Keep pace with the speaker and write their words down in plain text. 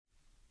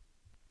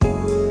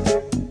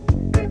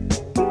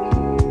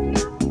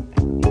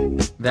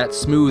That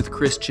smooth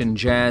Christian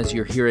jazz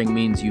you're hearing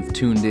means you've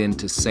tuned in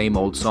to Same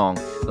Old Song,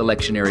 the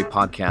lectionary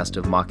podcast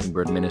of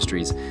Mockingbird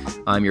Ministries.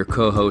 I'm your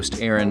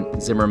co-host,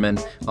 Aaron Zimmerman.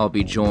 I'll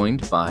be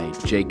joined by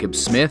Jacob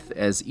Smith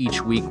as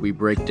each week we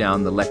break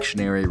down the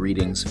lectionary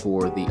readings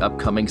for the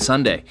upcoming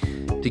Sunday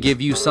to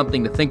give you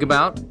something to think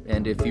about,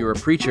 and if you're a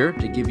preacher,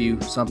 to give you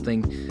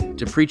something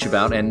to preach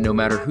about, and no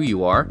matter who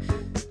you are,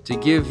 to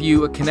give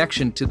you a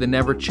connection to the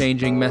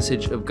never-changing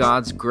message of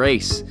God's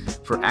grace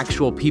for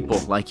actual people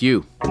like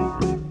you.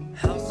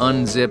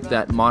 Unzip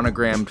that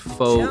monogrammed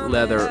faux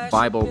leather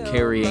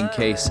Bible-carrying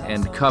case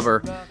and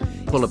cover,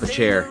 pull up a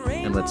chair,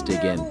 and let's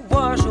dig in.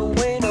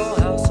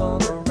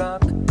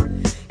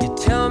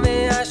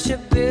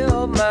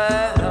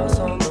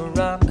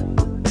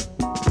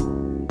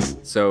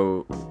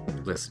 So,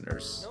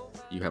 listeners,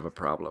 you have a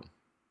problem.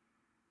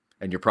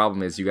 And your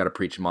problem is you got to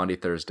preach Maundy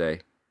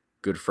Thursday,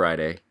 Good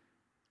Friday,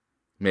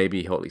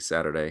 maybe Holy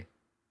Saturday,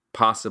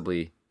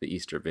 possibly the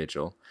Easter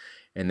Vigil.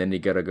 And then you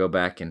got to go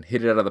back and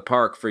hit it out of the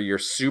park for your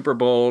Super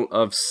Bowl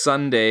of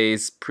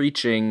Sundays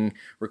preaching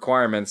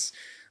requirements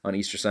on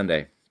Easter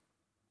Sunday.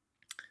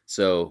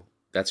 So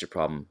that's your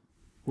problem.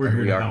 We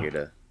are here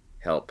to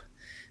help.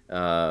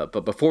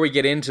 But before we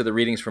get into the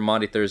readings for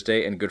Maundy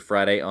Thursday and Good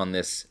Friday on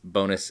this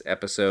bonus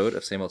episode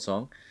of Same Old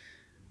Song,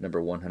 number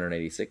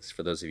 186,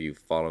 for those of you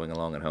following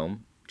along at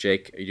home.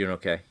 Jake, are you doing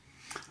okay?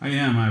 I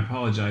am. I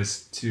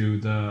apologize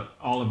to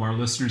all of our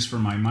listeners for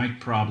my mic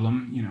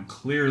problem.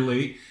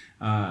 Clearly...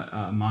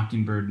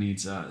 Mockingbird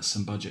needs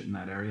some budget in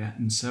that area,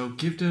 and so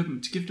give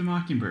to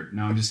Mockingbird.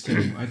 No, I'm just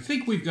kidding. I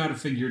think we've got it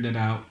figured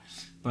out,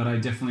 but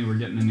we're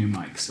getting a new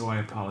mic, so I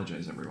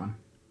apologize, everyone.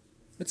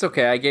 It's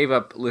okay. I gave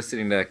up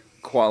listening to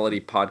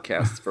quality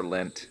podcasts for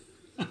Lent.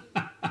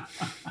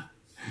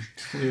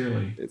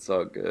 Clearly, it's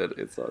all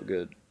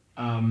good.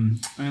 And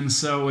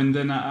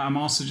then I'm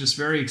also just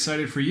very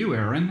excited for you,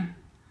 Aaron.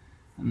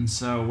 And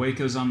so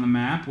Waco's on the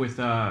map with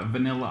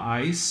Vanilla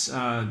Ice,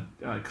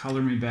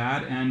 Color Me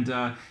Bad,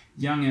 and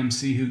Young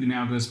MC, who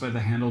now goes by the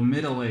handle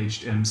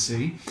Middle-Aged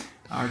MC,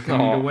 are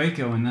coming to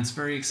Waco, and that's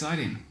very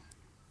exciting.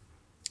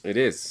 It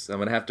is. I'm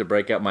going to have to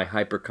break out my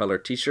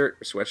Hypercolor t-shirt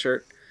or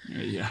sweatshirt.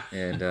 Yeah.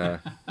 And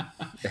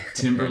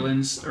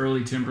Timberlands,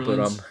 early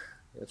Timberlands.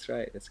 That's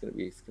right. It's going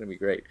to be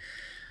great.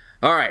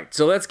 All right,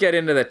 so let's get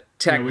into the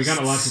text. Yeah, we got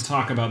a lot to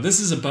talk about. This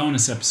is a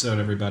bonus episode,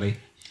 everybody.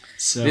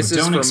 So this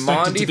don't is for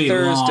Maundy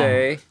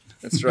Thursday. Long.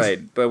 That's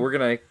right, but we're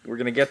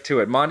gonna get to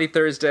it. Maundy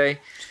Thursday.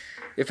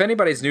 If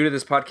anybody's new to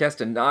this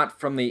podcast and not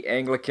from the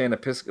Anglican,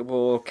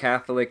 Episcopal,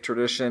 Catholic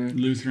tradition,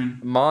 Lutheran,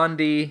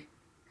 Maundy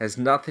has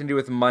nothing to do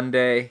with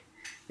Monday.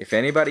 If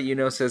anybody you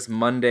know says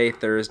Monday,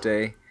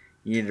 Thursday,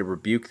 you need to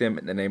rebuke them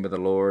in the name of the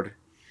Lord.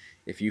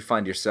 If you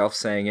find yourself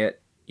saying it,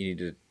 you need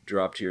to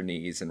drop to your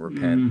knees and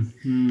repent.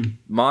 Mm-hmm.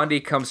 Maundy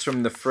comes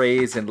from the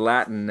phrase in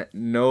Latin,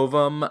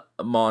 novum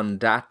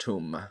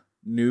mandatum,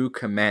 new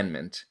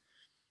commandment,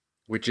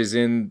 which is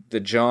in the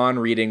John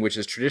reading, which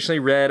is traditionally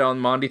read on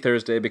Maundy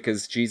Thursday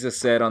because Jesus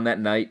said on that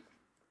night,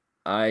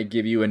 I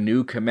give you a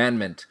new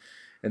commandment.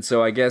 And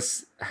so I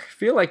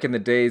feel like in the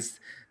days,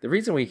 the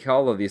reason we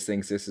call all of these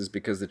things this is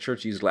because the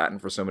church used Latin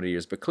for so many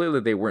years, but clearly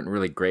they weren't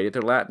really great at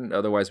their Latin.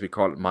 Otherwise we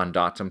call it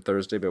Mandatum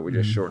Thursday, but we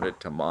just shortened it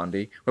to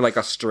Maundy. We're like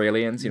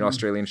Australians,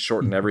 Australians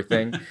shorten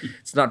everything.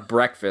 It's not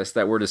breakfast.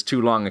 That word is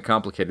too long and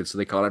complicated, so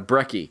they call it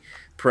brekkie.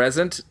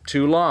 Present,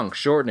 too long,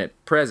 shorten it.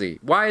 Prezi.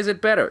 Why is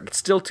it better? It's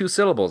still two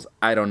syllables.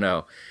 I don't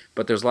know.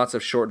 But there's lots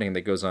of shortening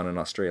that goes on in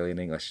Australian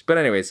English. But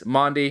anyways,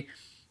 Maundy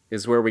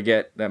is where we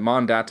get, that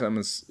Mandatum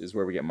is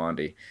where we get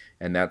Maundy.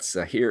 And that's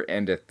here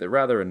endeth the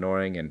rather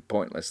annoying and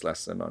pointless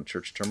lesson on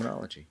church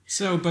terminology.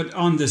 So, but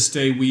on this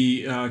day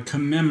we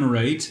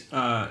commemorate,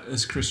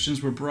 as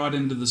Christians, we're brought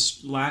into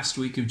this last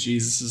week of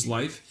Jesus'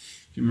 life.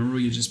 If you remember,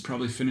 you just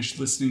probably finished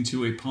listening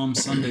to a Palm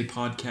Sunday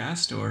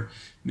podcast, or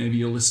maybe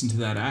you'll listen to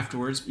that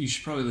afterwards, but you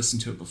should probably listen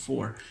to it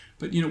before.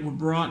 But, we're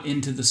brought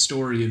into the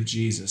story of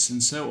Jesus.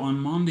 And so on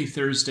Maundy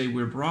Thursday,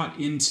 we're brought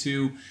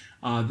into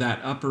that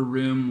upper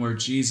room where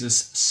Jesus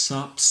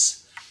sups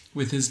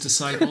with his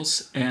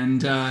disciples,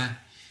 and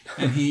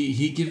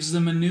he gives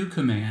them a new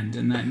command.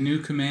 And that new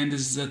command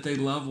is that they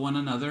love one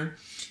another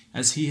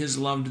as he has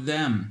loved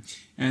them.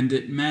 And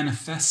it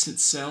manifests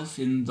itself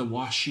in the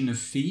washing of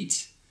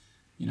feet,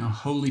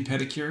 holy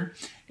pedicure,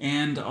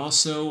 and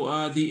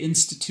also the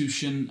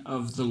institution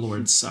of the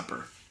Lord's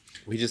Supper.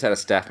 We just had a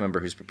staff member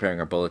who's preparing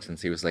our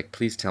bulletins. He was like,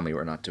 please tell me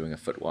we're not doing a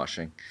foot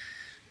washing.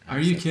 Are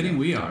you kidding?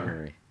 We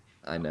are.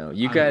 I know.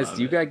 You guys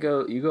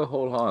go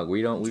whole hog.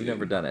 We've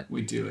never done it.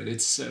 We do it.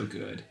 It's so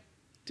good.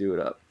 Do it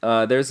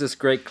up. There's this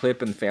great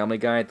clip in Family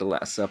Guy at the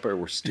Last Supper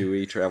where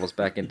Stewie travels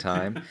back in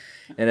time.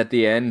 And at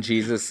the end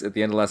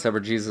of Last Supper,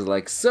 Jesus is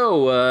like,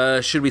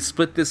 so, should we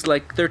split this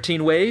like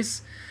 13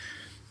 ways?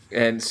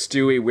 And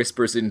Stewie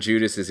whispers in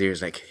Judas's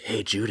ears like,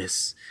 hey,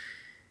 Judas,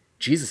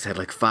 Jesus had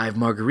like 5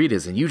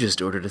 margaritas and you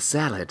just ordered a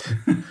salad.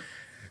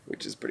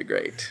 Which is pretty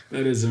great.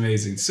 That is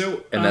amazing.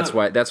 So, and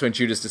that's when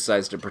Judas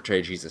decides to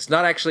portray Jesus.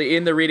 Not actually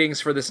in the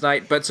readings for this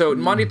night, but so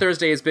Maundy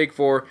Thursday is big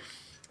for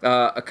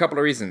a couple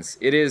of reasons.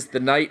 It is the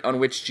night on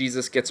which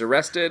Jesus gets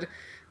arrested.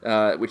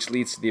 which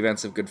leads to the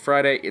events of Good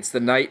Friday. It's the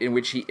night in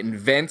which he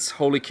invents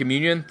Holy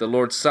Communion, the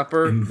Lord's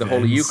Supper, the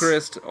Holy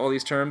Eucharist, all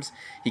these terms.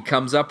 He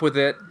comes up with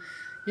it.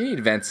 He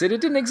invents it.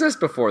 It didn't exist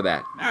before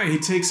that. No, he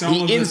takes all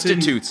he of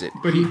institutes it.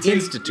 But he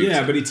institutes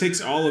it. but he takes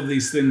all of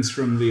these things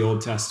from the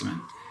Old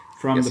Testament,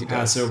 from the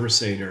Passover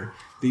Seder.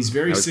 These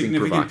very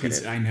significant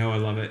pieces. I know, I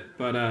love it.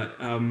 But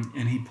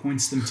and he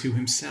points them to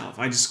himself.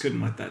 I just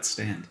couldn't let that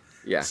stand.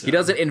 Yeah, so. He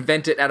doesn't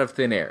invent it out of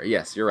thin air.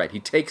 Yes, you're right.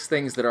 He takes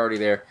things that are already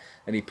there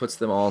and he puts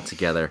them all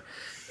together.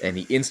 And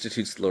he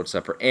institutes the Lord's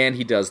Supper. And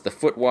he does the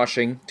foot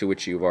washing, to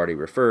which you've already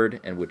referred,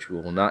 and which we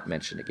will not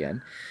mention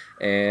again.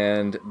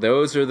 And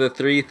those are the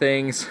three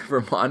things for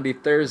Maundy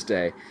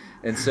Thursday.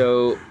 And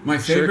so my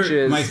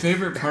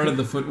favorite part of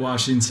the foot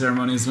washing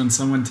ceremony is when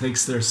someone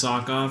takes their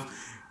sock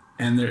off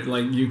and they're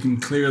like, you can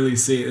clearly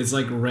see it's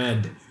like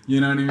red. You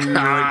know what I mean? You're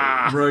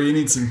like, bro, you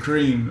need some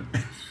cream.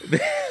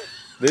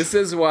 This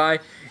is why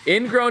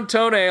ingrown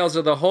toenails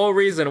are the whole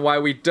reason why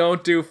we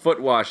don't do foot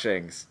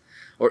washings.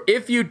 Or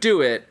if you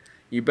do it,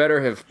 you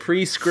better have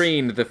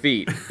pre-screened the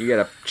feet. You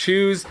gotta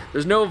choose.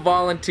 There's no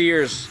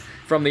volunteers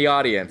from the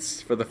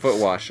audience for the foot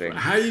washing.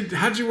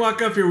 How'd you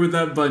walk up here with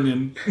that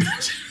bunion?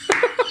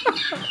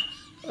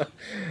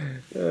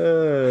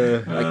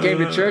 I came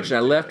to church and I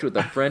left with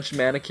a French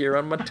manicure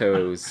on my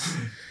toes.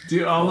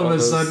 Dude, all of a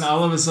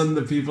sudden,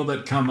 the people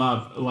that come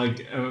up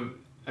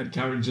at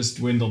Calvary just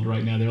dwindled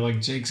right now. They're like,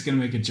 Jake's gonna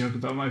make a joke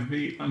about my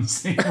feet. I'm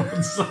saying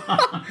one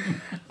song.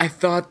 I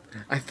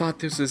thought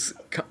this was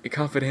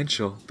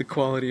confidential. The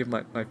quality of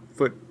my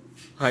foot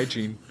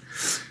hygiene.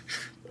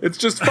 It's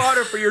just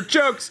fodder for your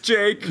jokes,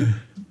 Jake. Do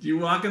you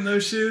walk in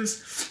those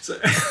shoes?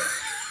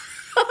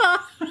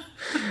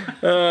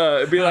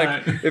 It'd be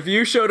like, if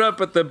you showed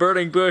up at the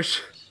burning bush,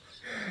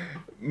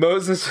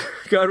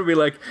 God would be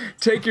like,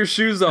 take your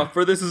shoes off,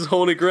 for this is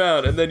holy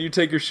ground. And then you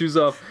take your shoes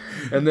off,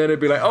 and then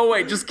it'd be like, oh,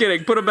 wait, just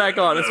kidding. Put them back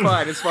on. It's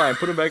fine.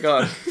 Put them back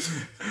on.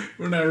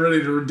 We're not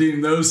ready to redeem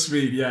those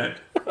feet yet.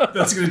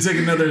 That's going to take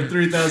another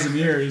 3,000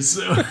 years.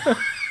 So.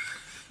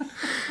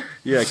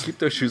 Yeah, keep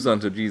those shoes on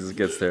until Jesus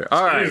gets there.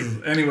 All right.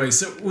 Anyway,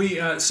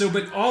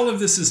 but all of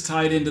this is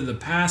tied into the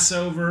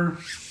Passover,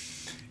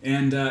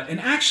 and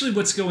actually,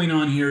 what's going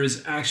on here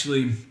is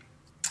actually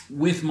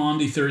with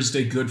Maundy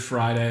Thursday, Good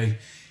Friday,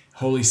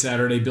 Holy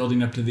Saturday,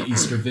 building up to the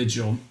Easter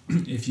Vigil,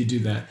 if you do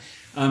that,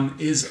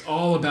 is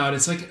all about.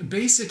 It's like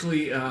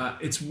basically,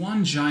 it's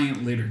one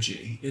giant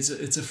liturgy. It's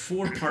a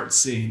 4-part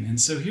scene,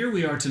 and so here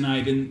we are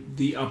tonight in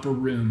the upper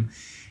room,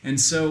 and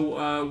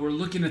so we're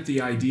looking at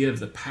the idea of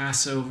the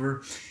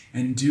Passover.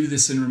 And do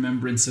this in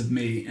remembrance of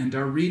me. And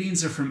our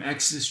readings are from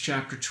Exodus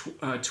chapter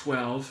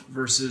 12,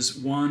 verses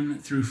 1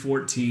 through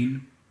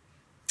 14.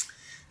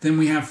 Then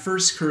we have 1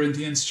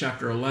 Corinthians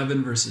chapter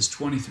 11, verses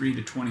 23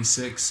 to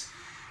 26.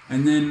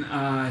 And then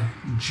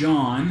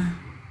John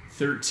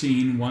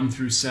 13, 1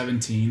 through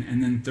 17.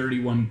 And then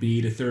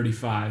 31b to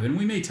 35. And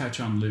we may touch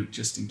on Luke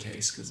just in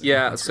case.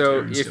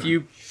 So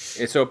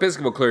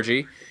Episcopal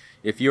clergy,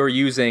 if you're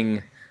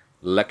using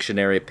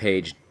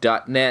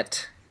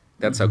lectionarypage.net,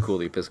 that's how cool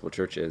the Episcopal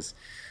Church is.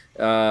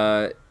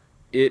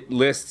 It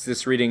lists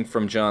this reading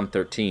from John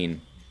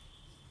 13,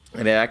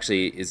 and it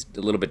actually is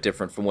a little bit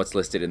different from what's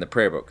listed in the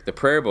prayer book. The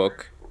prayer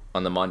book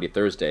on the Maundy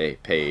Thursday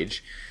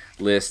page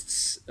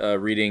lists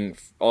reading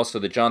also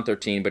the John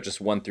 13, but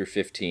just 1 through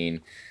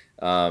 15,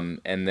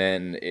 and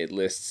then it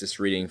lists this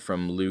reading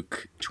from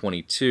Luke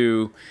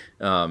 22,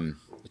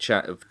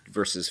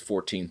 verses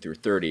 14 through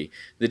 30.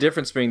 The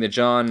difference between the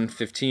John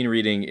 15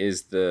 reading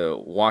is the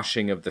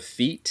washing of the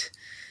feet,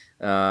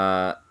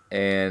 and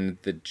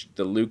the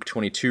Luke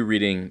 22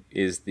 reading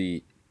is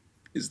the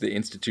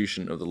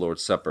institution of the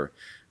Lord's Supper,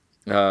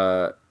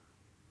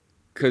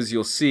 because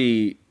you'll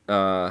see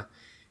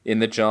in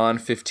the John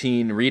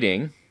 15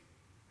 reading,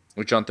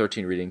 or John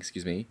 13 reading,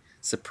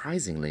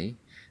 surprisingly,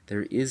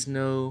 there is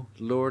no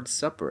Lord's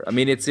Supper. I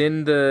mean, it's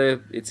in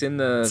the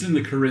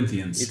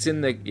Corinthians. It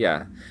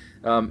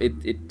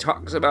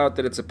talks about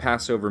that it's a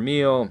Passover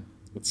meal,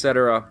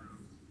 etc.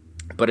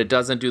 But it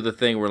doesn't do the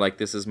thing where, like,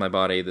 this is my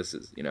body, this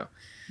is,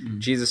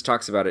 Jesus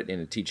talks about it in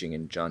a teaching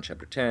in John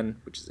chapter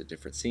 10, which is a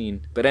different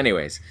scene. But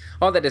anyways,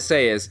 all that to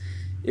say is,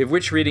 if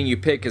which reading you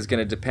pick is going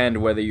to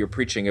depend whether you're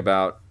preaching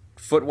about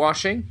foot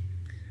washing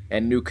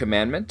and new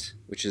commandment,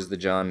 which is the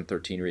John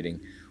 13 reading,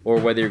 or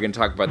whether you're going to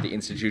talk about the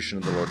institution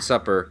of the Lord's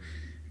Supper,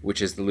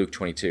 which is the Luke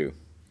 22.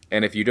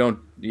 And if you don't,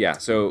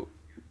 so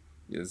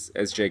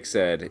as Jake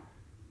said,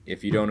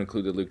 if you don't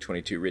include the Luke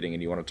 22 reading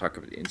and you want to talk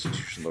about the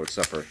institution of the Lord's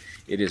Supper,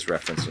 it is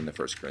referenced in the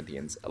 1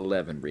 Corinthians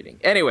 11 reading.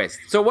 Anyways,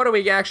 so what are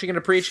we actually going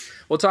to preach?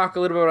 We'll talk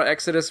a little bit about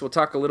Exodus. We'll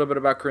talk a little bit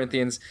about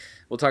Corinthians.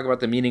 We'll talk about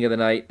the meaning of the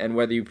night, and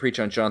whether you preach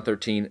on John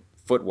 13,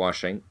 foot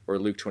washing, or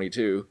Luke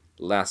 22,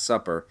 Last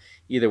Supper,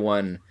 either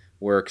one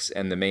works,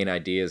 and the main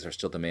ideas are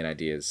still the main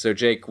ideas. So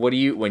Jake, when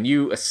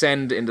you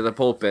ascend into the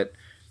pulpit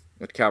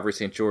at Calvary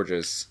St.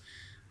 George's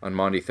on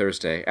Maundy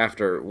Thursday,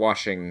 after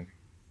washing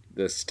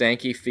the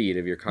stanky feet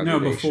of your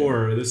congregation. No,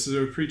 before. This is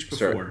a preach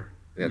before. Sorry.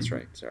 That's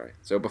right. Sorry.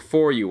 So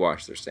before you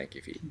wash their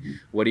stanky feet,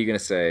 what are you going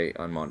to say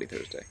on Maundy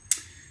Thursday?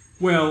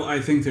 Well, I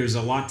think there's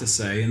a lot to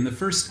say. And the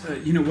first,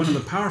 one of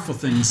the powerful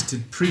things to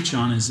preach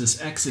on is this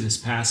Exodus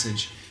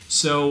passage.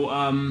 So,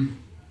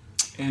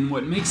 and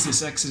what makes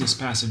this Exodus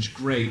passage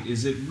great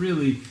is it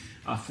really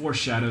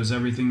foreshadows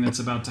everything that's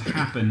about to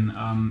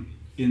happen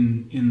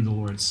in the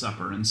Lord's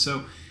Supper. And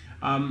so,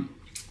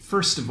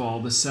 first of all,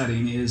 the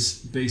setting is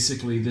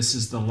basically this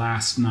is the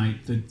last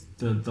night.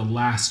 The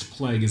last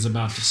plague is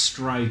about to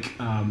strike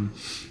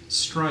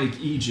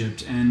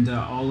Egypt, and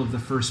all of the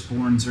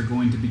firstborns are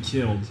going to be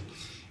killed,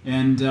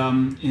 and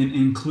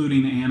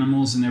including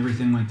animals and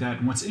everything like that.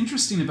 And what's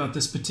interesting about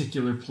this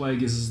particular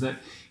plague is that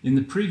in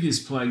the previous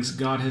plagues,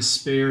 God has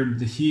spared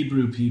the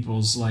Hebrew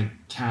peoples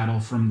like cattle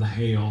from the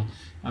hail,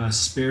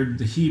 spared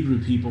the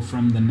Hebrew people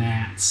from the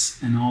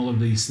gnats and all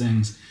of these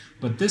things.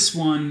 But this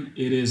one,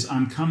 it is,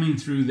 I'm coming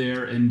through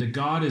there, and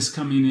God is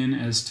coming in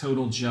as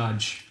total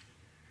judge.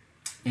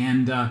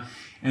 And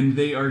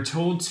they are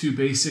told to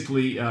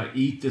basically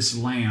eat this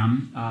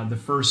lamb, the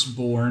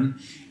firstborn,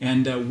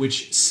 and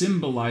which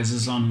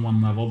symbolizes on one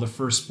level the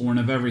firstborn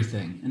of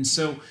everything. And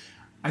so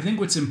I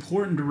think what's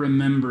important to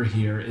remember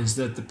here is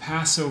that the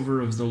Passover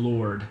of the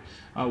Lord,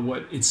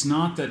 it's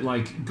not that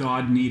like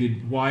God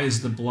needed, why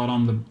is the blood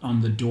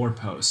on the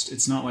doorpost?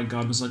 It's not like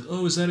God was like,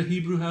 oh, is that a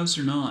Hebrew house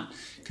or not?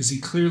 Because he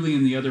clearly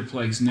in the other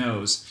plagues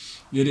knows.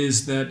 It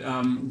is that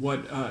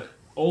what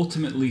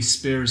ultimately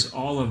spares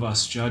all of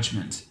us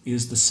judgment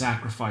is the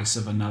sacrifice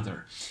of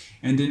another.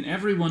 And in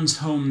everyone's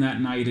home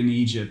that night in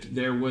Egypt,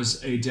 there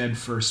was a dead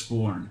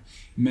firstborn.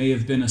 It may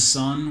have been a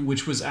son,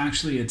 which was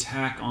actually an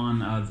attack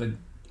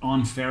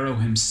on Pharaoh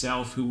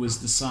himself, who was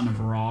the son of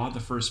Ra,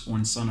 the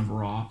firstborn son of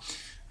Ra.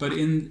 But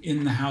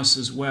in the house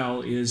as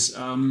well is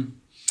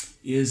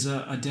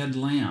a dead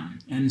lamb.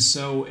 And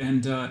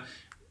so,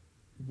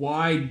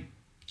 why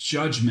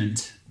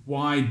judgment,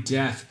 why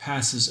death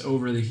passes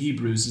over the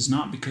Hebrews is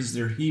not because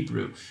they're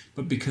Hebrew,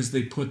 but because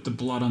they put the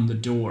blood on the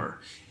door.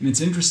 And it's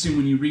interesting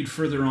when you read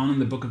further on in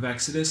the book of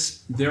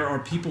Exodus, there are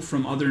people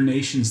from other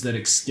nations that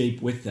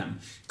escape with them.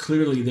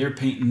 Clearly, they're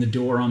painting the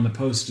door on the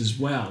post as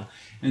well.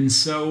 And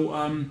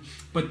so,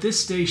 but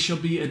this day shall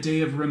be a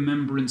day of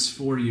remembrance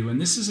for you.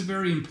 And this is a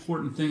very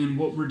important thing in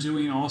what we're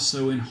doing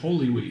also in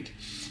Holy Week.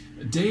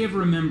 A day of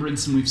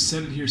remembrance, and we've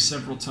said it here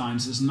several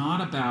times, is not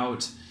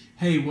about,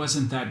 hey,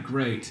 wasn't that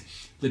great?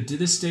 That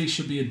this day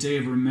shall be a day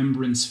of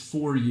remembrance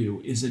for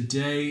you is a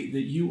day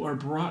that you are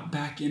brought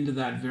back into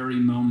that very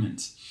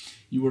moment.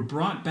 You were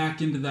brought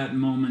back into that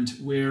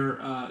moment where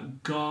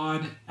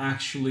God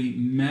actually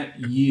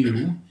met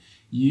you.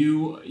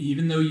 You,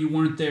 even though you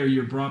weren't there,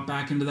 you're brought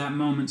back into that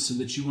moment so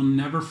that you will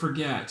never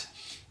forget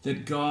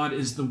that God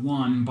is the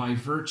one, by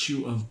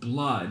virtue of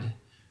blood,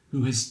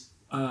 who has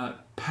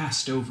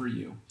passed over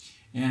you.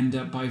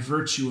 And by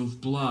virtue of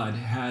blood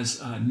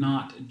has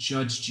not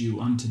judged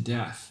you unto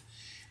death.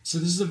 So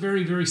this is a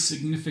very, very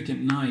significant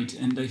night,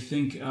 and I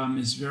think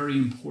is very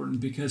important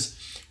because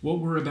what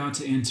we're about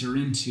to enter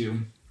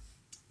into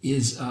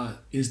is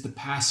the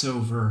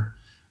Passover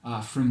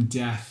from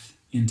death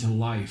into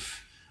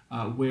life,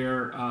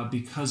 where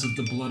because of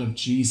the blood of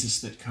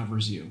Jesus that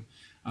covers you,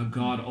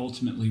 God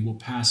ultimately will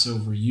pass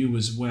over you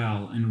as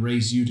well and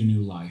raise you to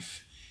new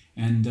life.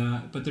 And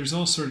but there's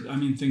all sort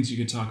of, things you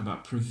could talk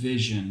about,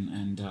 provision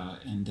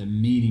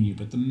and meeting you.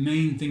 But the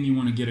main thing you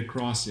want to get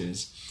across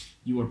is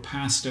you are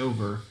passed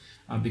over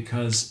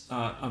because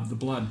of the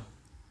blood.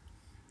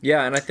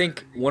 Yeah, and I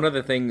think one of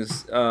the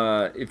things,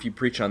 if you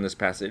preach on this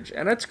passage,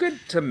 and it's good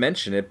to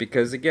mention it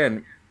because,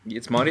 again,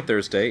 it's Maundy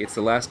Thursday. It's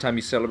the last time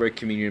you celebrate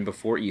communion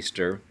before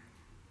Easter.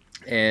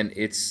 And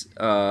it's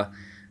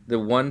the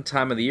one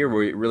time of the year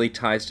where it really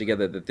ties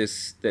together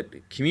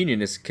that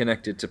communion is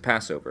connected to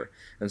Passover.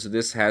 And so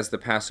this has the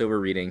Passover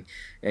reading.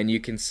 And you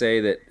can say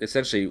that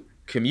essentially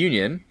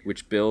communion,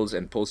 which builds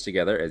and pulls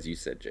together, as you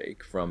said,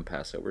 Jake, from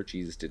Passover.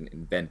 Jesus didn't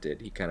invent it.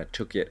 He kind of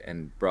took it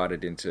and brought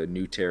it into a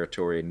new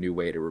territory, a new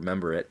way to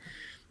remember it.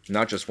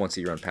 Not just once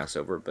a year on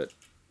Passover, but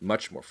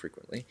much more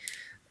frequently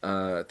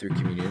through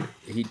communion.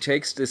 He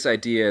takes this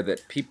idea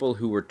that people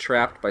who were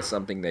trapped by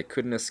something they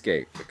couldn't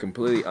escape, a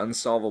completely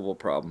unsolvable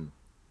problem,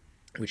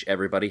 which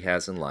everybody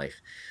has in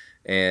life,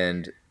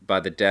 and by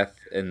the death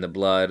and the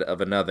blood of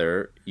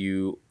another,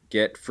 you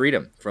get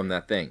freedom from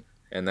that thing.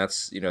 And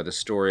that's, the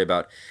story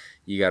about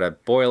you got to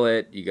boil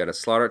it, you got to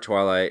slaughter at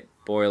twilight,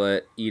 boil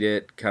it, eat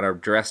it, kind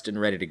of dressed and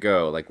ready to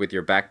go, like with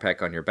your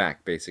backpack on your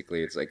back,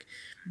 basically. It's like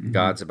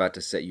God's about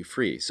to set you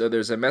free. So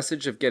there's a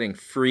message of getting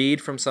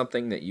freed from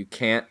something that you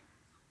can't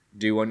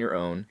do on your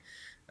own,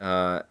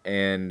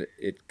 and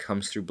it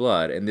comes through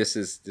blood. And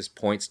this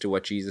points to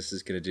what Jesus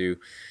is going to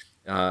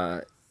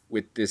do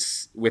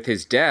with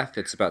his death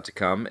that's about to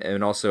come,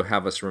 and also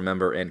have us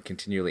remember and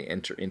continually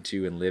enter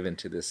into and live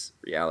into this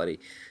reality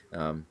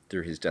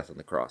through his death on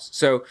the cross.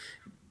 So,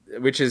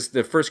 which is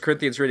the 1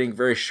 Corinthians reading,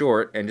 very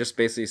short, and just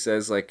basically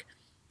says, like,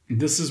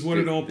 this is what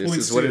it all points to.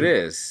 This is what it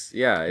is.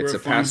 Yeah, it's a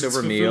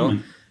Passover meal.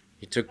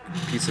 He took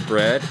a piece of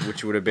bread,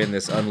 which would have been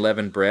this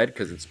unleavened bread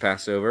because it's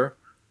Passover,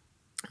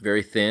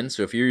 very thin.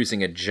 So if you're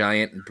using a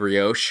giant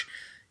brioche,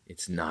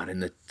 it's not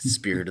in the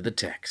spirit of the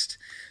text.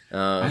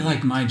 I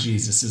like my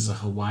Jesus as a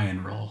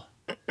Hawaiian roll.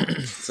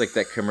 It's like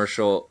that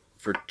commercial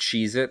for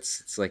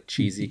Cheez-Its. It's like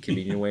cheesy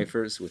communion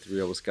wafers with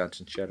real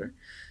Wisconsin cheddar.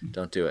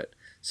 Don't do it.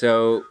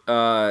 So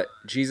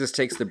Jesus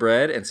takes the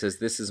bread and says,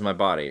 "This is my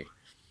body."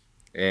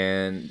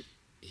 And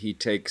he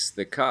takes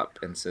the cup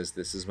and says,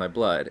 "This is my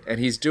blood." And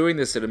he's doing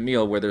this at a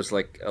meal where there's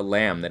like a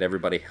lamb that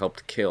everybody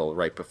helped kill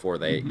right before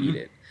they eat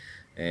it.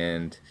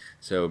 And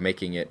so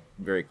making it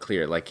very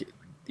clear, like,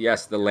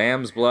 yes, the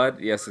lamb's blood,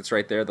 yes, it's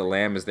right there. The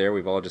lamb is there.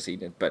 We've all just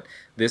eaten it. But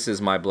this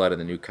is my blood of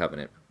the new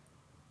covenant.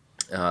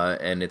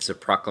 And it's a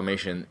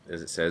proclamation,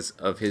 as it says,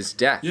 of his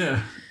death.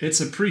 Yeah,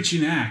 it's a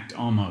preaching act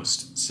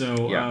almost. So,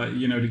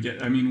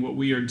 what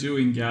we are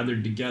doing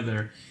gathered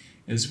together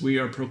is we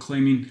are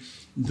proclaiming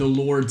the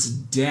Lord's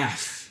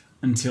death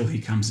until he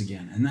comes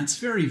again. And that's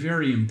very,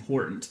 very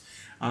important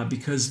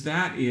because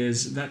that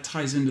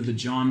ties into the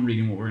John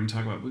reading, what we're going to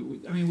talk about.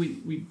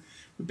 We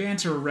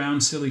banter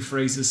around silly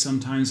phrases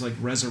sometimes like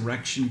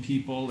resurrection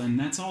people, and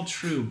that's all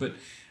true, but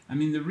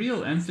the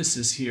real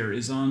emphasis here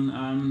is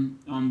on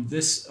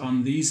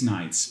these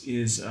nights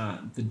is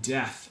the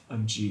death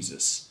of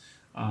Jesus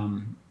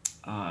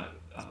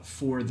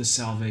for the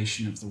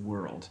salvation of the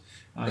world.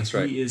 That's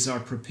right. He is our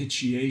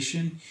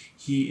propitiation.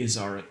 He is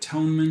our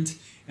atonement.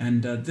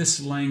 And this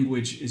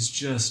language is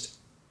just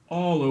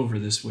all over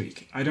this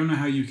week. I don't know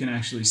how you can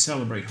actually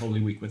celebrate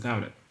Holy Week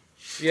without it.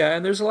 Yeah,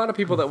 and there's a lot of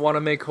people that want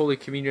to make Holy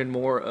Communion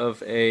more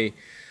of a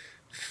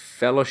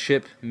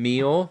fellowship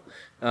meal.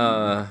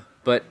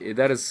 But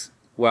that is,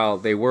 while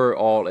they were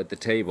all at the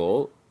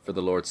table for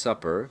the Lord's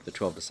Supper, the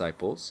 12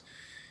 disciples,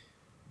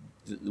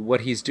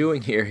 what he's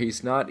doing here,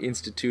 he's not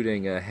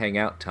instituting a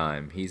hangout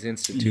time. He's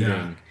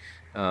instituting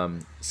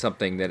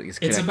something that is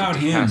connected about to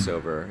him.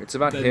 Passover. It's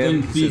about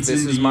him. He says,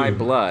 "This is my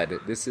blood.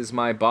 This is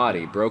my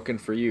body broken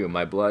for you.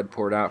 My blood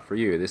poured out for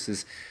you. This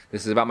is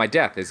about my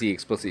death," as he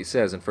explicitly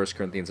says in 1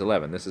 Corinthians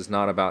 11. This is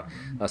not about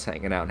us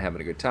hanging out and having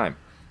a good time.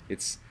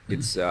 It's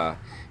a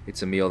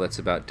meal that's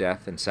about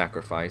death and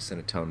sacrifice and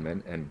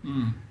atonement,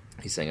 and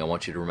he's saying, "I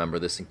want you to remember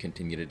this and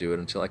continue to do it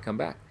until I come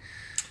back."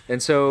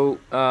 And so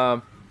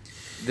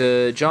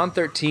the John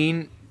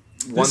 13,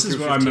 1 through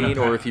 15,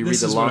 or if you read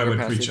the longer passage, this is what I would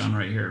passage, preach on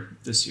right here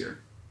this year.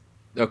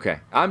 Okay,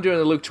 I'm doing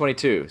the Luke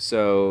 22,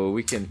 so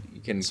you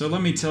can. So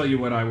let me tell you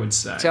what I would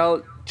say.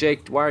 Tell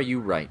Jake, why are you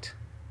right?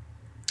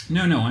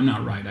 No, I'm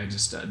not right. I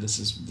just this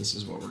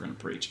is what we're going to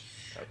preach.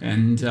 Okay.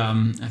 And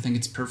I think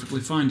it's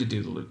perfectly fine to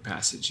do the Luke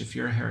passage if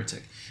you're a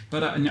heretic.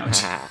 But no,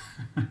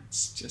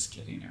 it's just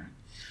kidding,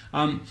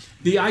 Aaron.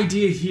 The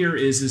idea here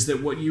is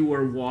that what you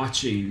are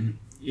watching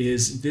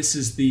is this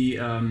is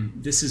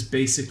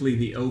basically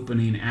the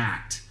opening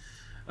act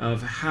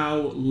of how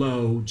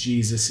low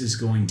Jesus is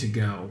going to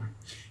go.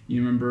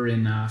 You remember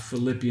in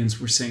Philippians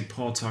where St.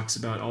 Paul talks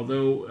about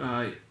although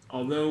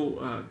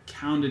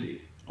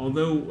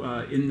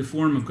in the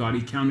form of God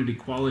he counted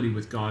equality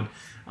with God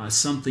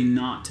something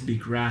not to be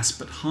grasped,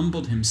 but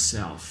humbled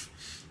himself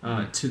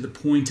to the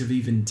point of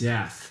even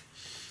death.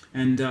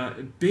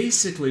 And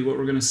basically what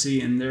we're going to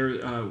see, and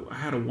I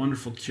had a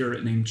wonderful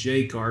curate named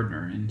Jay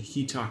Gardner, and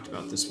he talked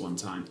about this one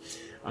time.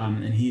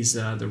 And he's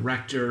the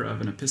rector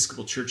of an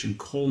Episcopal church in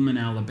Coleman,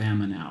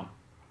 Alabama now.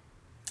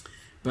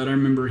 But I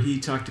remember he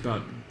talked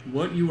about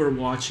what you are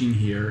watching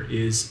here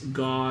is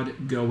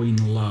God going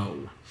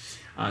low.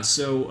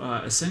 So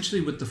essentially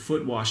with the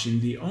foot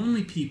washing, the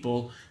only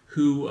people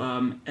who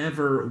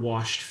ever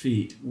washed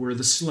feet were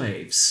the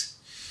slaves.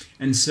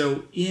 And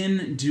so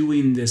in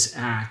doing this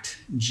act,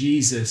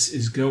 Jesus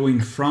is going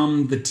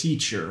from the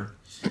teacher,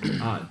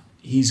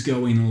 he's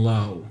going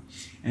low.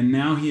 And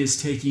now he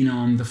is taking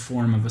on the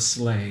form of a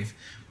slave.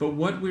 But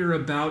what we're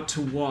about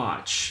to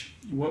watch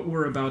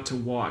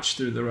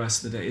through the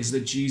rest of the day is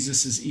that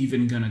Jesus is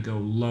even going to go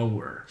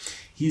lower.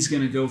 He's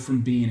going to go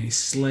from being a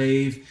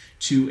slave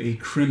to a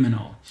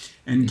criminal.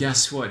 And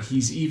guess what?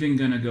 He's even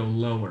going to go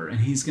lower.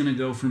 And he's going to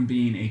go from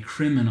being a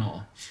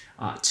criminal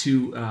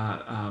to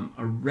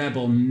a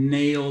rebel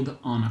nailed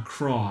on a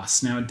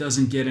cross. Now, it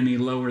doesn't get any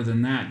lower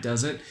than that,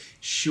 does it?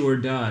 Sure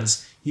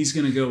does. He's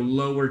going to go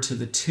lower to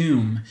the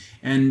tomb.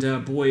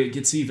 And boy, it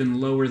gets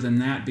even lower than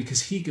that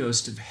because he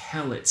goes to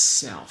hell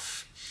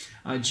itself.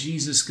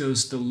 Jesus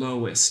goes the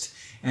lowest.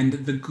 And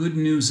the good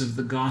news of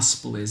the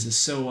gospel is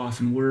so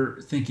often we're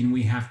thinking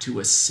we have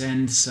to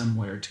ascend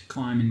somewhere to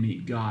climb and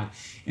meet God.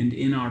 And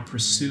in our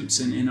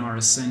pursuits and in our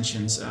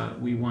ascensions,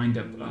 we wind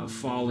up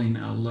falling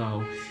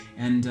low.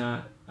 And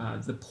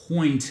the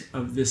point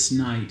of this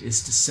night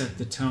is to set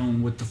the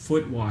tone with the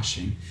foot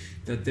washing,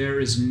 that there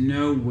is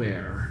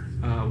nowhere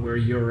where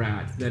you're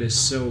at that is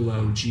so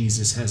low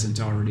Jesus hasn't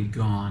already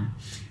gone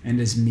and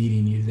is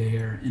meeting you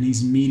there. And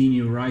he's meeting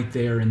you right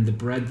there in the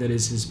bread that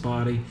is his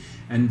body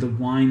and the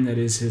wine that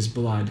is his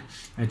blood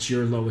at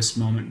your lowest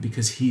moment,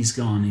 because he's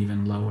gone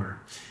even lower.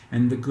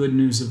 And the good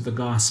news of the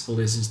gospel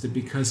is that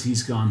because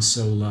he's gone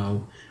so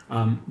low,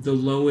 the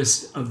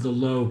lowest of the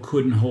low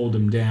couldn't hold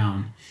him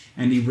down.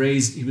 And he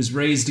was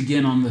raised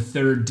again on the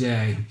third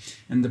day.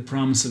 And the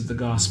promise of the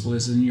gospel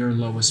is in your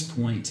lowest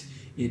point,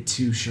 it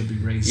too shall be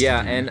raised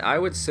again. Yeah, and I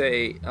would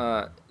say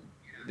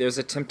there's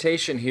a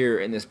temptation here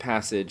in this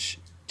passage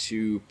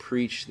to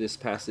preach this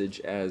passage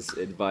as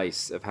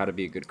advice of how to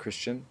be a good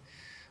Christian,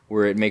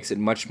 where it makes it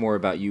much more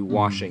about you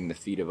washing the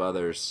feet of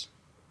others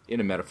in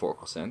a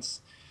metaphorical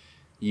sense,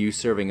 you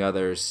serving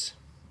others,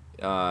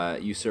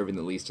 you serving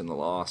the least and the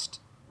lost,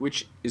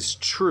 which is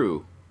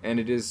true, and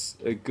it is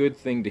a good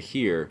thing to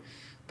hear.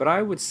 But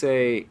I would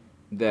say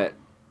that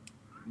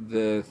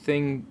the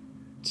thing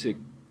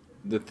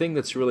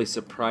that's really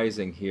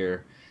surprising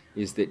here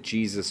is that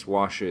Jesus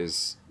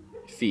washes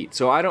feet.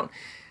 So I don't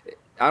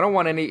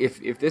want any,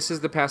 if this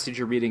is the passage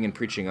you're reading and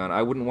preaching on,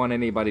 I wouldn't want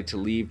anybody to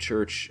leave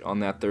church on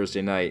that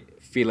Thursday night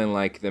feeling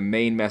like the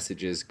main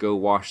message is go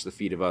wash the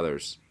feet of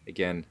others.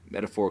 Again,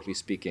 metaphorically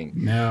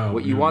speaking.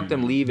 What you want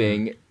them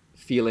leaving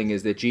feeling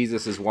is that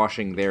Jesus is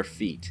washing their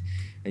feet.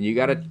 And you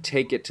got to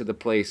take it to the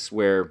place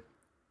where,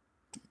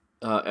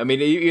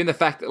 even the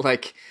fact that,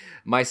 like,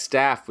 my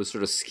staff was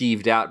sort of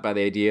skeeved out by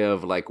the idea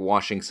of, like,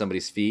 washing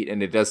somebody's feet.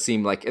 And it does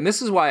seem like, and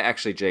this is why,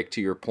 actually, Jake,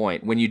 to your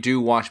point, when you do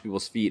wash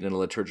people's feet in a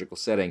liturgical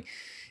setting,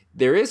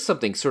 there is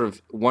something sort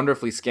of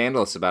wonderfully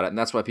scandalous about it, and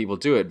that's why people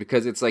do it,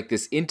 because it's like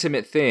this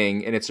intimate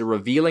thing, and it's a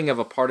revealing of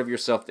a part of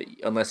yourself that,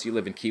 unless you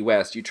live in Key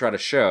West, you try to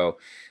show,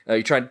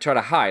 you try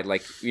to hide.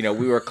 Like, we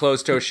wear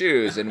closed-toe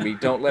shoes, and we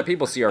don't let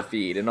people see our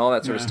feet, and all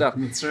that sort of stuff.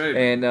 That's right.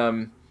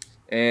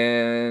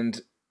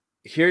 And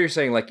here you're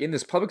saying, like, in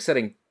this public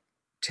setting,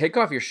 take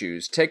off your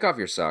shoes, take off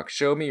your socks,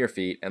 show me your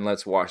feet, and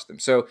let's wash them.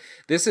 So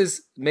this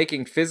is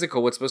making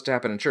physical what's supposed to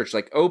happen in church.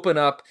 Like, open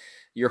up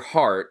your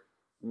heart,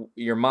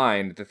 your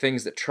mind, the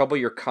things that trouble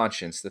your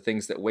conscience, the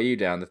things that weigh you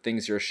down, the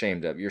things you're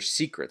ashamed of, your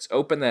secrets.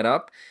 Open that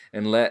up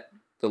and let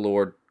the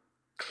Lord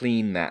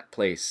clean that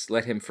place.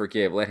 Let him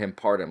forgive, let him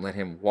pardon, let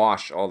him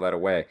wash all that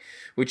away.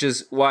 Which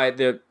is why,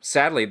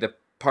 sadly, the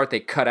part they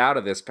cut out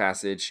of this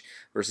passage,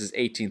 verses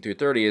 18 through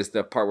 30, is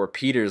the part where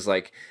Peter's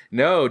like,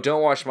 no,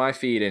 don't wash my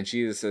feet. And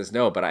Jesus says,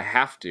 no, but I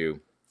have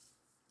to.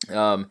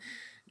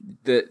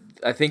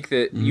 I think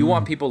that you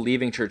want people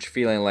leaving church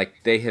feeling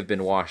like they have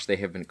been washed, they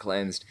have been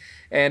cleansed.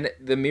 And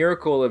the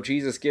miracle of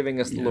Jesus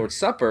giving us the Lord's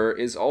Supper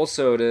is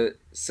also to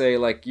say,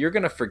 like, you're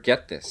going to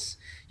forget this.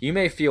 You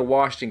may feel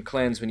washed and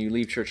cleansed when you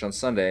leave church on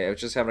Sunday. I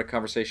was just having a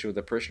conversation with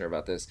a parishioner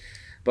about this.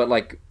 But,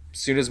 like, as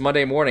soon as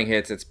Monday morning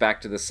hits, it's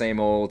back to the same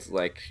old,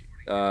 like,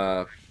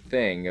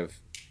 thing of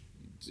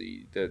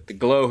the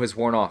glow has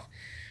worn off.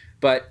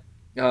 But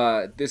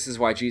this is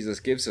why Jesus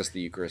gives us the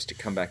Eucharist, to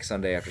come back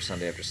Sunday after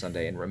Sunday after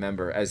Sunday and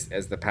remember, as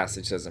the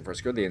passage says in 1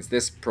 Corinthians,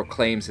 this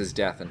proclaims his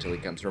death until he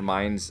comes,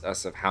 reminds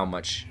us of how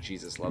much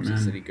Jesus loves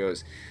us, that he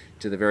goes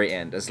to the very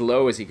end, as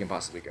low as he can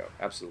possibly go.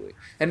 Absolutely.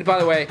 And by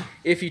the way,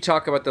 if you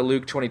talk about the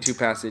Luke 22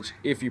 passage,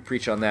 if you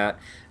preach on that,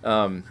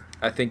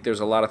 I think there's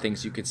a lot of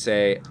things you could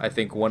say. I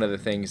think one of the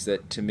things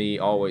that to me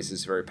always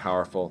is very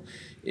powerful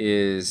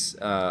is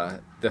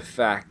the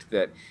fact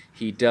that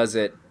he does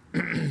it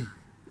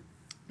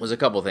was a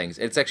couple things.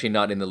 It's actually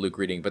not in the Luke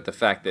reading, but the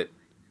fact that,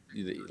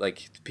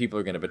 like, people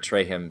are going to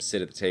betray him,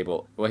 sit at the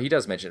table. Well, he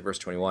does mention it, verse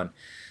 21.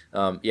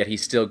 Yet he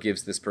still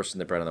gives this person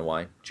the bread and the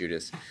wine,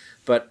 Judas.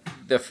 But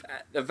the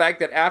fact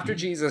that after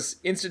Jesus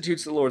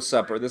institutes the Lord's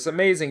Supper, this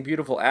amazing,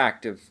 beautiful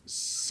act of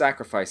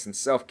sacrifice and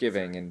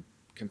self-giving and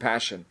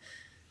compassion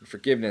and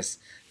forgiveness,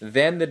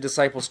 then the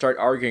disciples start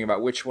arguing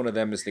about which one of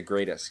them is the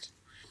greatest.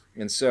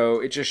 And so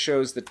it just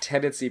shows the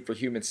tendency for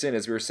human sin.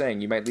 As we were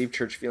saying, you might leave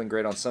church feeling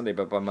great on Sunday,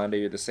 but by Monday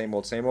you're the same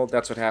old, same old.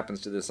 That's what happens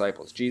to the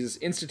disciples. Jesus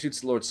institutes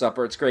the Lord's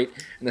Supper. It's great.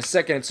 And the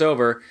second it's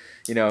over,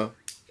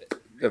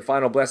 the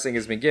final blessing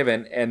has been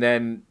given, and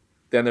then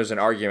there's an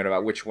argument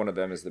about which one of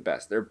them is the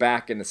best. They're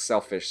back in the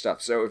selfish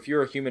stuff. So if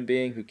you're a human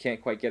being who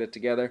can't quite get it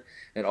together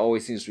and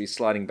always seems to be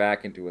sliding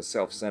back into a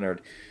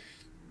self-centered,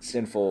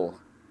 sinful,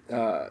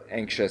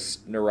 anxious,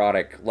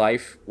 neurotic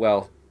life,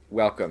 well,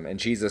 welcome. And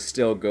Jesus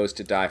still goes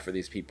to die for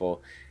these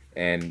people,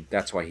 and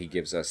that's why he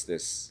gives us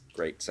this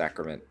great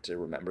sacrament to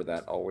remember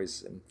that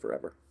always and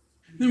forever.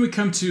 Then we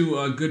come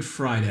to Good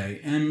Friday,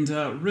 and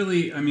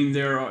really,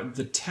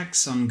 the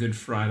texts on Good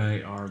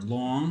Friday are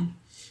long.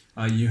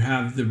 You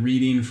have the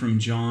reading from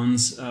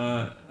John's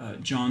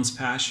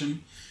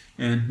Passion,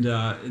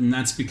 and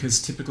that's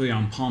because typically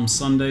on Palm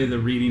Sunday the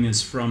reading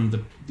is from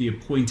the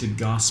appointed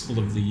Gospel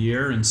of the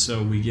year, and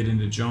so we get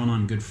into John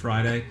on Good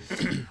Friday.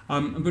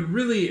 But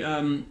really,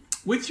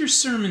 with your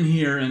sermon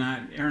here, and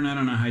Aaron, I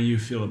don't know how you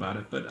feel about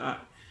it, but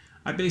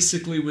I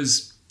basically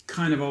was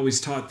kind of always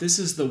taught this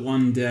is the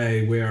one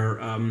day where,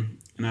 and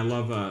I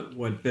love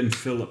what Ben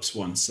Phillips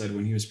once said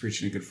when he was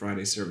preaching a Good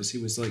Friday service. He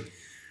was like,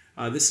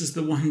 this is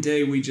the one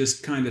day we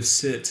just kind of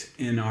sit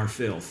in our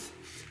filth.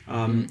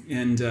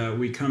 And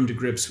we come to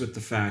grips with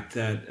the fact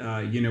that,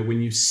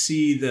 when you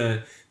see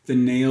the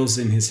nails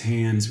in his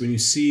hands, when you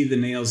see the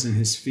nails in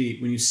his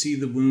feet, when you see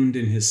the wound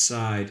in his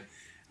side,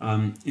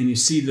 and you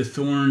see the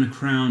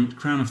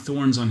crown of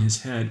thorns on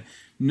his head,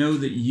 know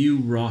that you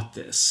wrought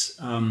this.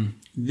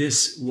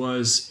 This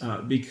was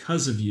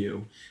because of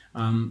you,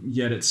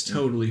 yet it's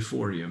totally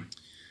for you.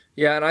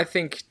 Yeah, and I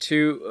think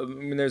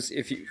too. There's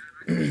if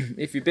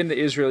you've been to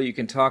Israel, you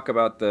can talk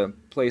about the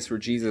place where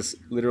Jesus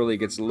literally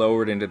gets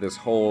lowered into this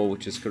hole,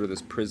 which is sort of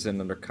this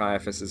prison under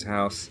Caiaphas's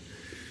house,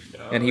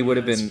 And he would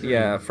have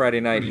been, Friday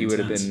night he would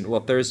have intense. been,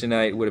 well, Thursday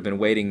night would have been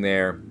waiting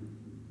there.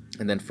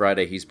 And then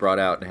Friday he's brought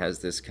out and has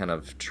this kind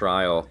of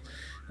trial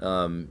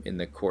in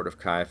the court of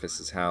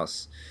Caiaphas's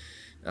house.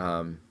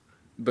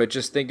 But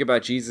just think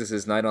about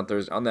Jesus' night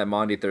on that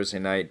Maundy Thursday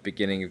night,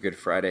 beginning of Good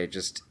Friday,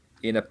 just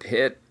in a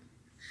pit.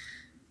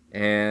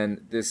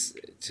 And this,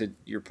 to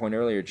your point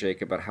earlier,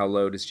 Jake, about how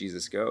low does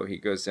Jesus go? He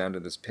goes down to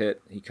this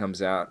pit. He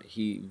comes out.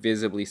 He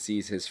visibly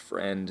sees his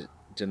friend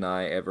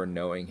deny ever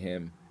knowing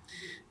him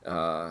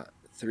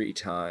 3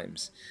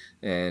 times.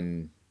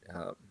 And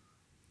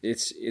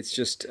it's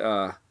just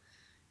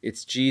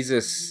it's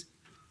Jesus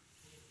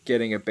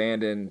getting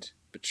abandoned,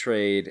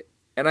 betrayed.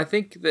 And I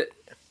think that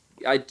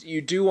you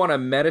do want to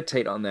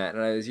meditate on that.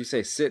 And as you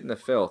say, sit in the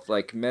filth,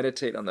 like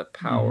meditate on the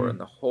power and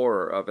the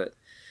horror of it.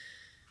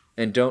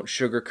 And don't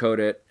sugarcoat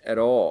it at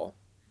all.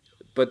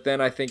 But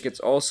then I think it's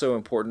also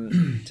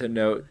important to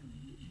note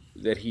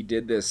that he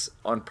did this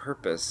on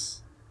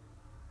purpose,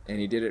 and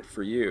he did it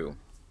for you.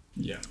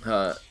 Yeah.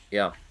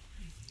 Yeah.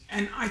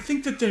 And I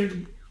think that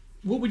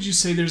what would you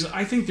say?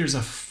 I think there's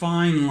a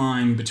fine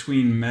line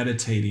between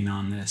meditating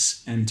on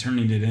this and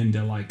turning it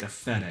into like a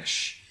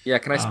fetish. Yeah,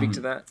 can I speak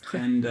to that?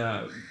 And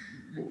I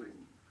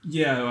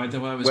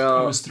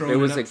was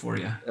throwing it up for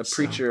you. A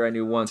preacher I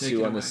knew once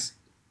who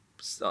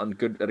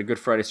at a Good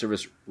Friday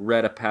service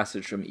read a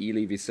passage from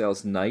Elie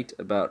Wiesel's Night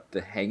about the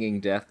hanging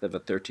death of a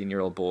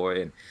 13-year-old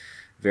boy, and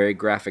very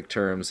graphic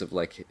terms of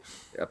like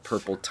a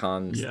purple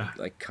tongue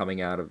like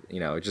coming out of,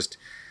 just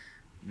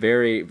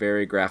very,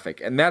 very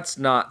graphic. And that's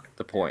not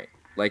the point.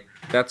 Like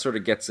that sort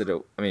of gets it.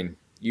 I mean,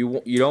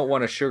 you don't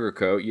want to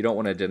sugarcoat, you don't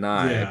want to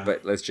deny it,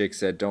 but as Jake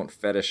said, don't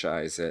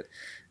fetishize it.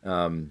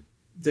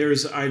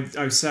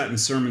 I've sat in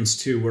sermons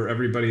too where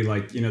everybody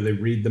they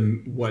read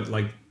them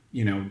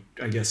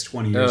I guess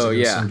 20 years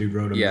ago, some dude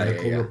wrote a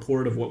medical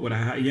report of what would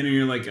happen.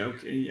 You're like,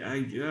 okay,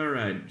 all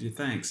right,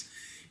 thanks.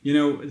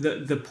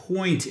 The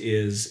point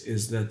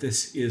is that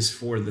this is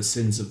for the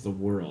sins of the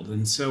world.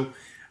 And so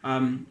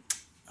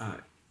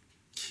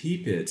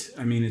keep it,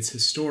 it's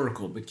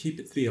historical, but keep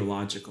it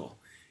theological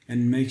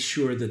and make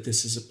sure that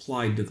this is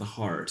applied to the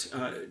heart.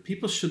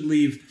 People should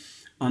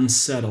leave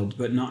unsettled,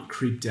 but not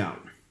creeped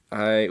out.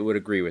 I would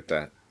agree with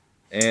that.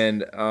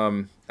 And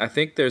I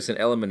think there's an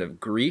element of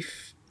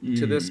grief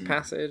to this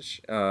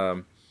passage,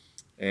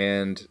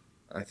 and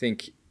I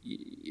think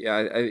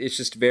it's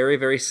just very,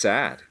 very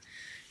sad,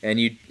 and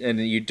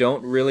you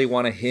don't really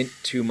want to hint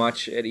too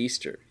much at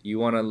Easter. You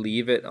want to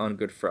leave it on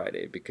Good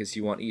Friday because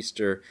you want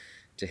Easter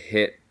to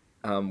hit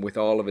with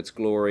all of its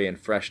glory and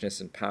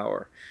freshness and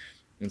power.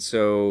 And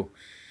so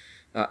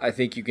I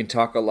think you can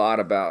talk a lot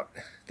about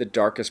the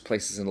darkest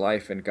places in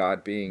life and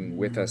God being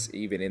with us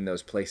even in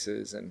those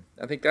places. And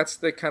I think that's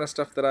the kind of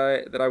stuff that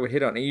I would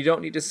hit on. And you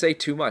don't need to say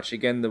too much.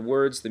 Again, the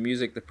words, the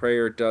music, the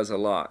prayer does a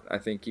lot. I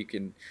think you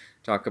can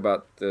talk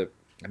about I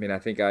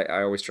think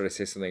I always try to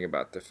say something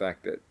about the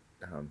fact that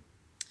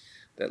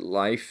that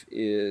life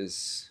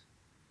is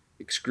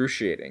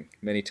excruciating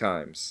many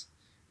times.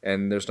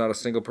 And there's not a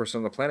single person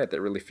on the planet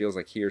that really feels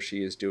like he or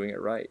she is doing it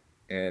right.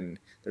 And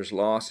there's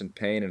loss and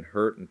pain and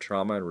hurt and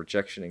trauma and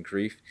rejection and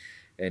grief.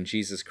 And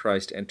Jesus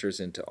Christ enters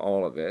into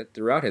all of it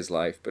throughout his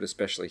life, but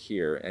especially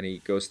here. And he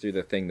goes through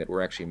the thing that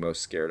we're actually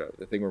most scared of,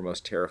 the thing we're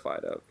most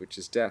terrified of, which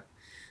is death.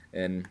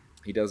 And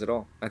he does it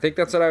all. I think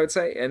that's what I would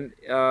say. And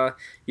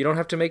you don't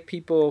have to make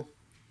people...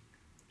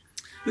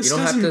 This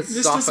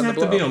doesn't have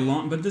to be a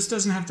long, but this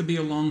doesn't have to be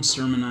a long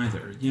sermon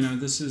either.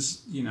 This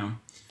is,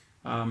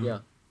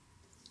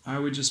 I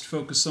would just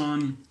focus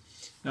on...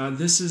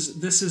 this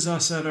is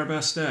us at our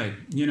best day.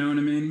 You know what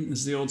I mean?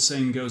 As the old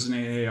saying goes in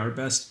AA, our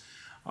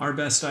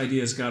best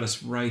ideas got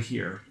us right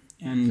here,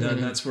 and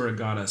that's where it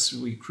got us.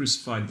 We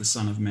crucified the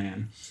Son of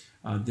Man.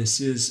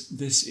 This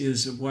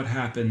is what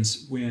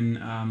happens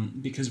when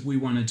because we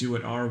want to do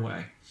it our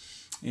way,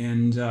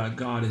 and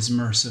God is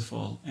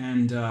merciful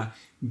and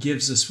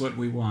gives us what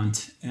we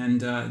want,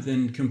 and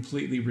then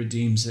completely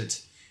redeems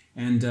it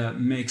and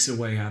makes a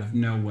way out of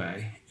no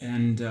way,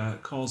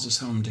 and calls us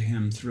home to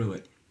Him through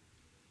it.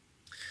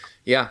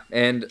 Yeah,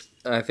 and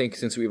I think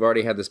since we've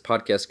already had this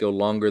podcast go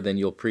longer than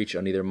you'll preach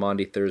on either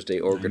Maundy Thursday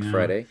or Good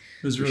Friday,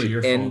 it was really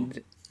your fault.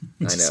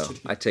 I know.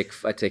 I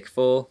take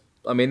full.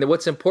 I mean,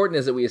 what's important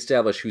is that we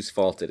establish whose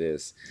fault it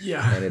is.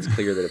 Yeah, and it's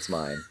clear that it's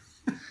mine,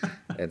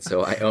 and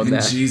so I own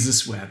that.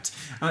 Jesus wept.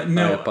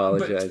 No, I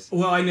apologize.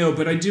 I know,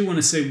 but I do want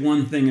to say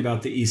one thing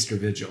about the Easter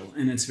Vigil,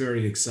 and it's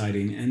very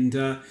exciting, and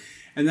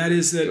that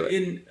is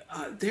that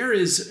there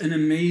is an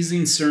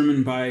amazing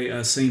sermon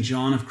by St.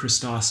 John of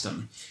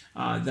Chrysostom.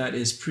 That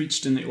is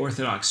preached in the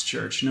Orthodox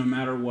Church, no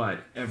matter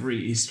what, every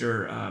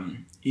Easter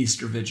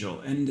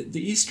Vigil. And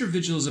the Easter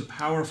Vigil is a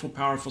powerful,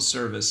 powerful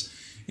service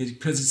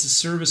because it's a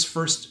service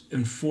first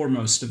and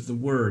foremost of the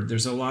Word.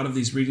 There's a lot of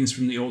these readings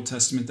from the Old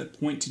Testament that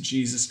point to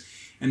Jesus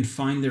and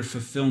find their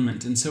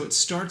fulfillment. And so it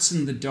starts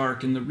in the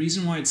dark. And the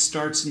reason why it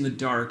starts in the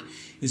dark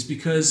is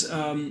because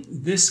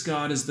this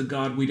God is the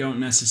God we don't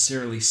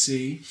necessarily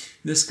see.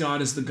 This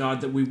God is the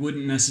God that we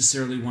wouldn't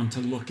necessarily want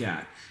to look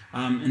at.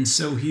 And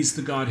so he's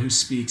the God who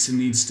speaks and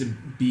needs to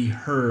be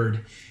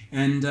heard.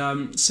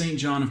 And St.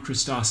 John of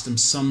Chrysostom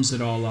sums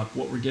it all up,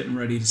 what we're getting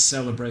ready to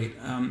celebrate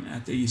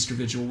at the Easter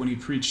Vigil. When he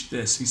preached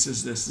this, he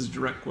says this is a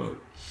direct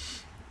quote.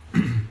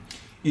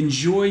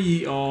 Enjoy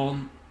ye all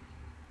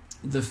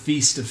the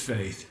feast of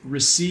faith.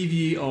 Receive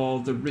ye all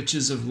the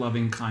riches of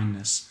loving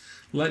kindness.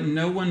 Let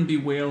no one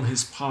bewail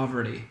his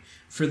poverty,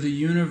 for the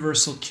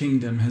universal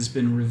kingdom has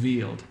been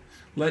revealed.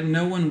 Let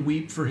no one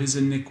weep for his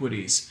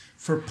iniquities,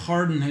 for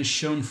pardon has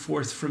shone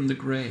forth from the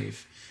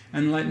grave.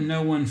 And let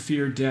no one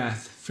fear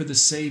death, for the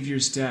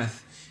Saviour's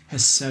death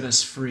has set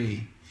us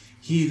free.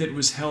 He that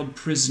was held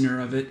prisoner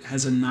of it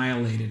has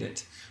annihilated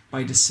it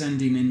by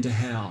descending into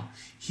hell.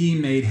 He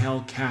made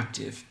hell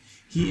captive.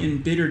 He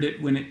embittered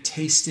it when it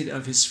tasted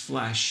of his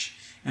flesh.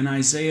 And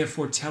Isaiah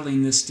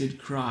foretelling this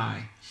did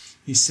cry.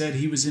 He said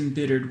he was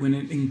embittered when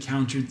it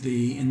encountered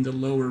thee in the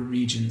lower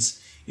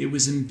regions. It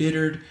was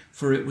embittered,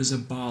 for it was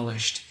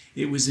abolished.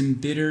 It was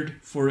embittered,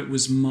 for it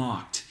was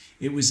mocked.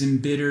 It was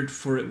embittered,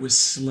 for it was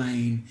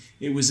slain.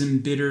 It was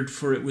embittered,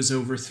 for it was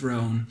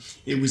overthrown.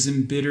 It was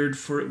embittered,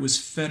 for it was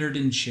fettered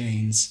in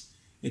chains.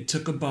 It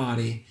took a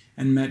body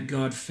and met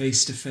God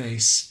face to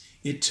face.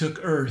 It took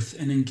earth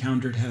and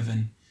encountered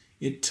heaven.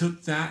 It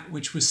took that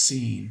which was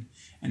seen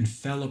and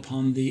fell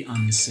upon the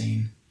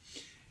unseen.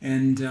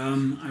 And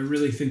I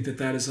really think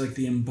that is like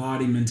the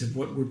embodiment of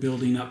what we're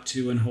building up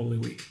to in Holy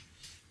Week.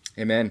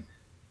 Amen.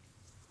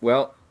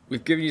 Well,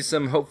 we've given you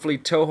some hopefully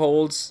toe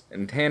holds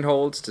and hand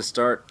holds to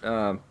start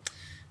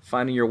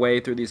finding your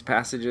way through these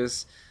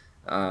passages.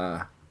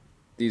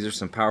 These are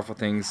some powerful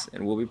things,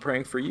 and we'll be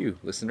praying for you,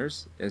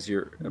 listeners, as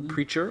you're a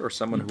preacher or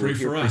someone who will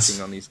hear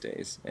preaching on these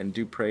days. And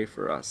do pray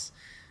for us.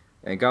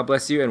 And God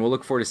bless you, and we'll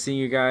look forward to seeing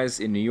you guys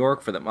in New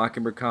York for the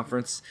Mockingbird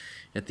Conference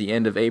at the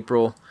end of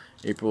April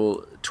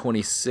 28,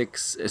 29,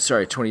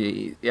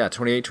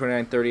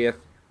 30th.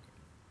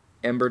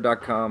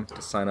 Ember.com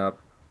to sign up.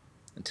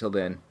 Until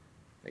then,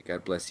 may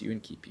God bless you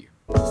and keep you.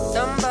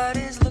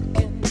 Somebody's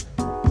looking,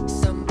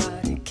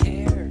 somebody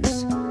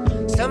cares,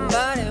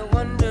 somebody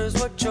wonders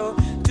what you're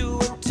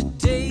doing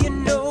today. You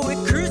know we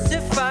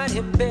crucified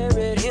him,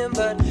 buried him,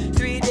 but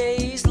 3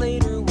 days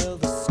later, well,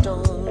 the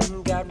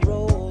stone got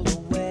rolled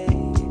away.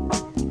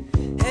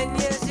 And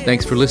yes,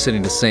 thanks for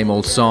listening to Same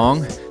Old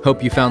Song.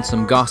 Hope you found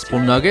some gospel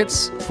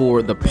nuggets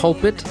for the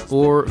pulpit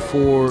or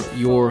for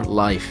your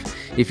life.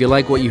 If you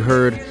like what you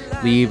heard,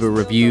 leave a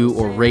review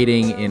or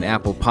rating in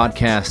Apple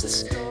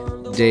Podcasts.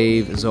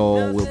 Dave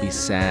Zoll will be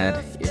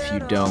sad if you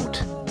don't.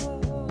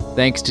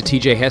 Thanks to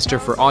TJ Hester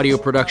for audio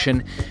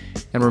production,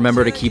 and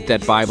remember to keep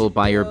that Bible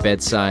by your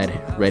bedside,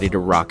 ready to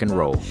rock and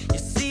roll.